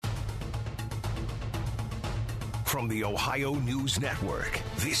From the Ohio News Network,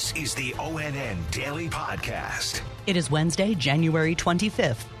 this is the ONN Daily Podcast. It is Wednesday, January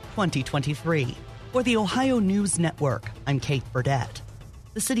 25th, 2023. For the Ohio News Network, I'm Kate Burdett.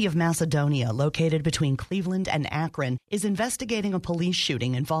 The city of Macedonia, located between Cleveland and Akron, is investigating a police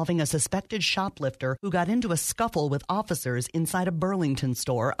shooting involving a suspected shoplifter who got into a scuffle with officers inside a Burlington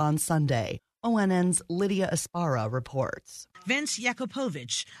store on Sunday. ONN's Lydia Aspara reports. Vince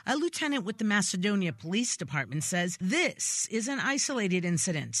Yakupovich, a lieutenant with the Macedonia Police Department, says this is an isolated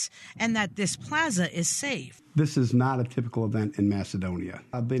incident and that this plaza is safe. This is not a typical event in Macedonia.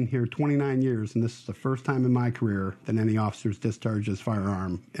 I've been here 29 years, and this is the first time in my career that any officers discharged his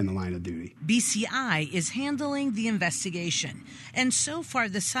firearm in the line of duty. BCI is handling the investigation, and so far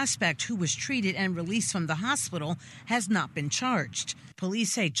the suspect, who was treated and released from the hospital, has not been charged.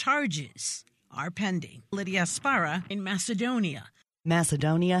 Police say charges are pending. Lydia Aspara in Macedonia.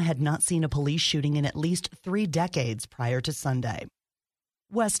 Macedonia had not seen a police shooting in at least 3 decades prior to Sunday.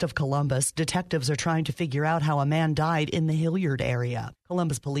 West of Columbus, detectives are trying to figure out how a man died in the Hilliard area.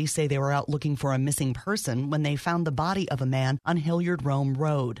 Columbus police say they were out looking for a missing person when they found the body of a man on Hilliard-Rome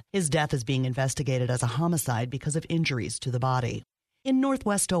Road. His death is being investigated as a homicide because of injuries to the body. In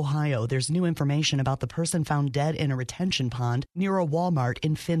Northwest Ohio, there's new information about the person found dead in a retention pond near a Walmart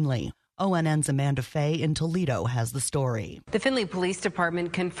in Findlay. ONN's Amanda Fay in Toledo has the story. The Findlay Police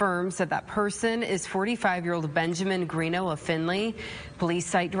Department confirms that person is 45-year-old Benjamin Greeno of Findlay. Police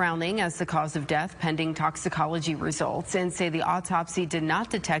cite drowning as the cause of death pending toxicology results and say the autopsy did not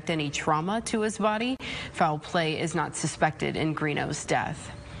detect any trauma to his body. Foul play is not suspected in Greeno's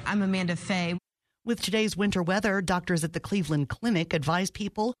death. I'm Amanda Fay. With today's winter weather, doctors at the Cleveland Clinic advise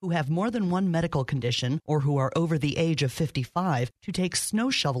people who have more than one medical condition or who are over the age of 55 to take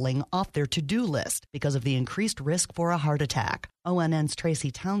snow shoveling off their to-do list because of the increased risk for a heart attack. ONN's Tracy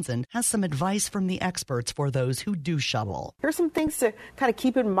Townsend has some advice from the experts for those who do shovel. Here's some things to kind of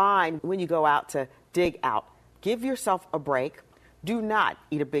keep in mind when you go out to dig out. Give yourself a break. Do not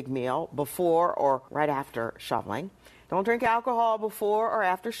eat a big meal before or right after shoveling. Don't drink alcohol before or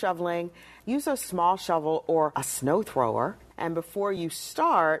after shoveling. Use a small shovel or a snow thrower. And before you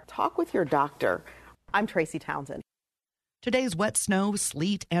start, talk with your doctor. I'm Tracy Townsend. Today's wet snow,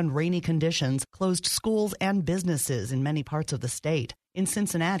 sleet, and rainy conditions closed schools and businesses in many parts of the state. In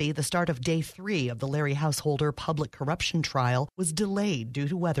Cincinnati, the start of Day 3 of the Larry Householder public corruption trial was delayed due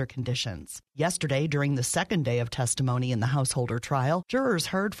to weather conditions. Yesterday, during the second day of testimony in the Householder trial, jurors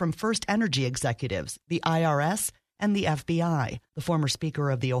heard from First Energy executives, the IRS, and the FBI. The former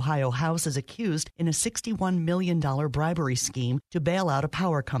Speaker of the Ohio House is accused in a $61 million bribery scheme to bail out a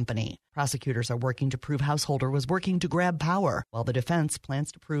power company. Prosecutors are working to prove Householder was working to grab power, while the defense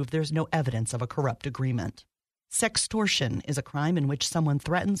plans to prove there's no evidence of a corrupt agreement. Sextortion is a crime in which someone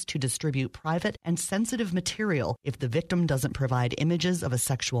threatens to distribute private and sensitive material if the victim doesn't provide images of a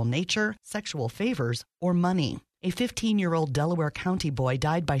sexual nature, sexual favors, or money. A 15-year-old Delaware County boy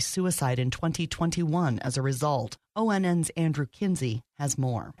died by suicide in 2021 as a result. ONN's Andrew Kinsey has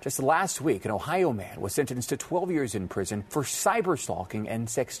more. Just last week, an Ohio man was sentenced to 12 years in prison for cyberstalking and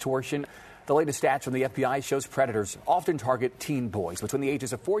sextortion. The latest stats from the FBI shows predators often target teen boys between the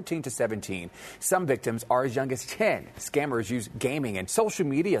ages of 14 to 17. Some victims are as young as 10. Scammers use gaming and social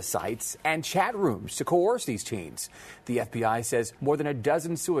media sites and chat rooms to coerce these teens. The FBI says more than a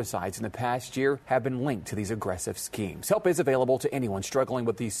dozen suicides in the past year have been linked to these aggressive schemes. Help is available to anyone struggling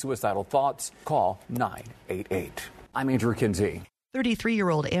with these suicidal thoughts. Call 988. I'm Andrew Kinsey.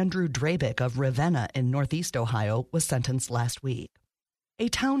 33-year-old Andrew Drabick of Ravenna in Northeast Ohio was sentenced last week. A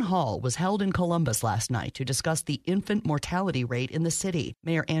town hall was held in Columbus last night to discuss the infant mortality rate in the city.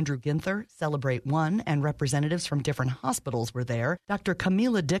 Mayor Andrew Ginther, Celebrate One, and representatives from different hospitals were there. Dr.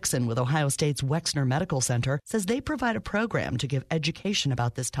 Camila Dixon with Ohio State's Wexner Medical Center says they provide a program to give education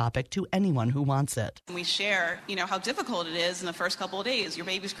about this topic to anyone who wants it. We share, how difficult it is in the first couple of days. Your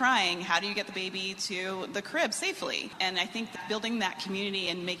baby's crying. How do you get the baby to the crib safely? And I think building that community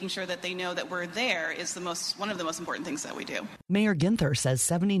and making sure that they know that we're there is one of the most important things that we do. Mayor Ginther says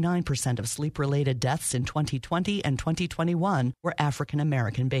 79% of sleep-related deaths in 2020 and 2021 were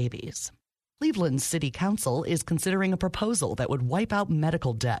African-American babies. Cleveland City Council is considering a proposal that would wipe out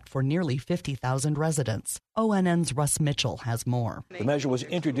medical debt for nearly 50,000 residents. ONN's Russ Mitchell has more. The measure was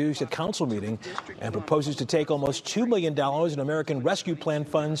introduced at council meeting and proposes to take almost $2 million in American Rescue Plan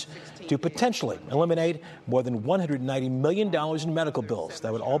funds to potentially eliminate more than $190 million in medical bills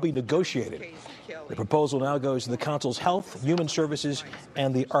that would all be negotiated. The proposal now goes to the council's Health, Human Services,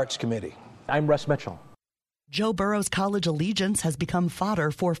 and the Arts Committee. I'm Russ Mitchell. Joe Burrow's college allegiance has become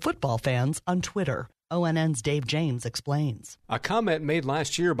fodder for football fans on Twitter. ONN's Dave James explains. A comment made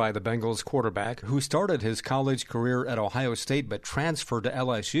last year by the Bengals quarterback, who started his college career at Ohio State but transferred to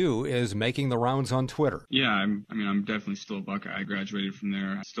LSU, is making the rounds on Twitter. Yeah, I'm definitely still a Buckeye. I graduated from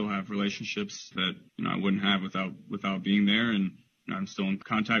there. I still have relationships that I wouldn't have without being there, and I'm still in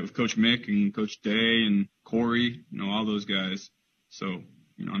contact with Coach Mick and Coach Day and Corey, all those guys. So,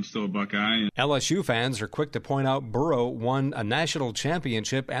 I'm still a Buckeye. LSU fans are quick to point out Burrow won a national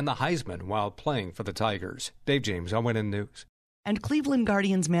championship and the Heisman while playing for the Tigers. Dave James, ONN News. And Cleveland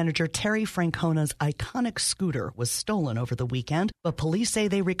Guardians manager Terry Francona's iconic scooter was stolen over the weekend, but police say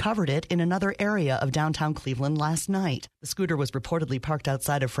they recovered it in another area of downtown Cleveland last night. The scooter was reportedly parked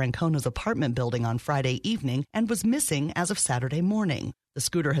outside of Francona's apartment building on Friday evening and was missing as of Saturday morning. The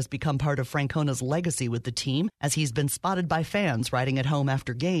scooter has become part of Francona's legacy with the team, as he's been spotted by fans riding it home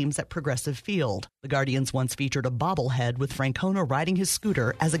after games at Progressive Field. The Guardians once featured a bobblehead with Francona riding his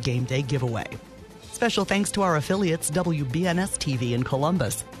scooter as a game day giveaway. Special thanks to our affiliates WBNS-TV in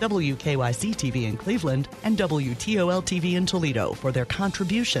Columbus, WKYC-TV in Cleveland, and WTOL-TV in Toledo for their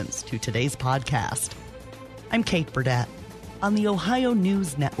contributions to today's podcast. I'm Kate Burdett on the Ohio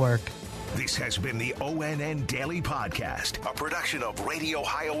News Network. This has been the ONN Daily Podcast, a production of Radio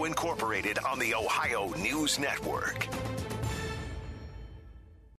Ohio Incorporated on the Ohio News Network.